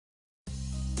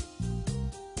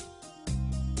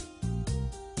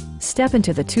Step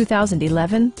into the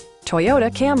 2011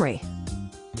 Toyota Camry.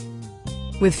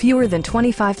 With fewer than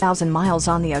 25,000 miles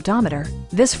on the odometer,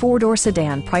 this four-door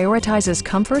sedan prioritizes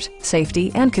comfort,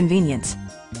 safety, and convenience.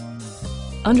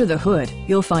 Under the hood,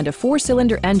 you'll find a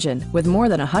four-cylinder engine with more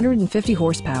than 150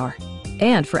 horsepower.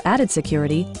 And for added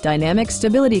security, dynamic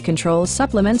stability control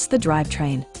supplements the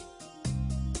drivetrain.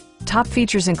 Top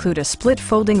features include a split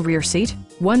folding rear seat,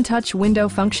 one-touch window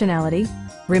functionality,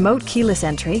 remote keyless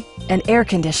entry, and air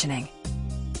conditioning.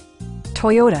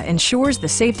 Toyota ensures the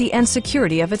safety and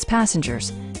security of its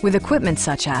passengers with equipment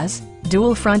such as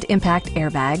dual front impact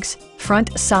airbags,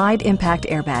 front side impact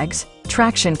airbags,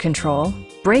 traction control,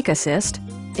 brake assist,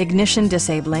 ignition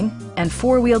disabling, and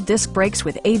four-wheel disc brakes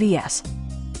with ABS.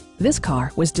 This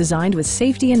car was designed with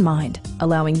safety in mind,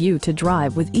 allowing you to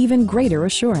drive with even greater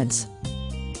assurance.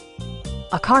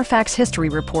 A Carfax history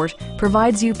report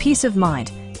provides you peace of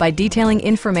mind by detailing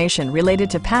information related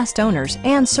to past owners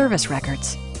and service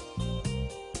records.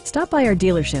 Stop by our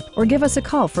dealership or give us a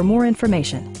call for more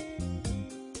information.